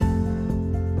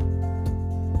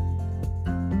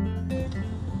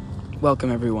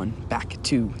Welcome everyone back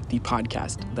to the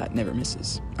podcast that never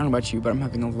misses. I don't know about you, but I'm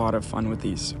having a lot of fun with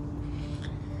these.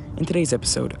 In today's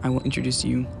episode, I will introduce to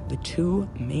you the two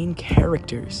main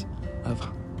characters of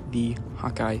the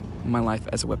Hawkeye My Life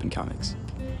as a Weapon comics.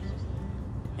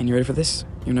 And you ready for this?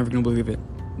 You're never going to believe it.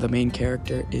 The main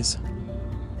character is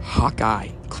Hawkeye,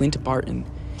 Clint Barton.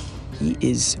 He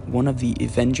is one of the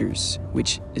Avengers,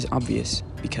 which is obvious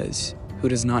because who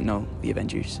does not know the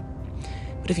Avengers?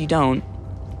 But if you don't,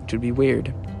 which would be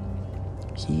weird,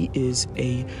 he is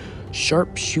a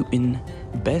sharp-shooting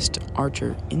best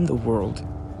archer in the world,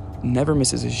 never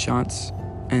misses his shots,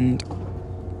 and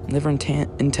never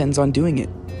intends on doing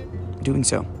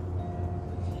so.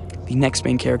 The next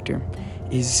main character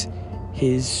is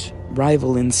his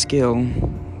rival in skill,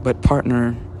 but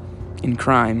partner in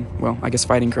crime, well, I guess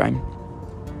fighting crime,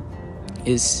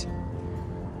 is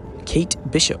Kate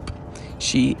Bishop.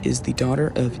 She is the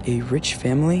daughter of a rich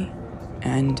family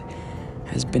and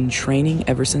has been training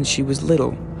ever since she was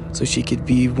little so she could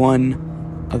be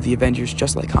one of the Avengers,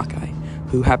 just like Hawkeye,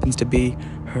 who happens to be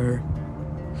her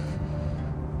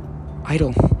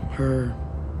idol,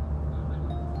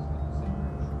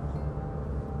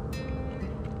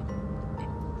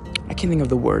 I can't think of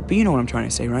the word, but you know what I'm trying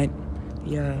to say, right?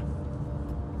 Yeah.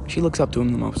 She looks up to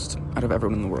him the most out of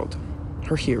everyone in the world.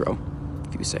 Her hero,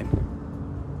 if you say.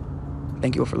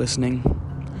 Thank you all for listening,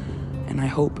 and I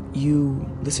hope you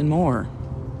listen more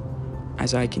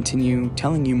as I continue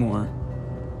telling you more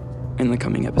in the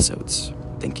coming episodes.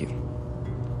 Thank you.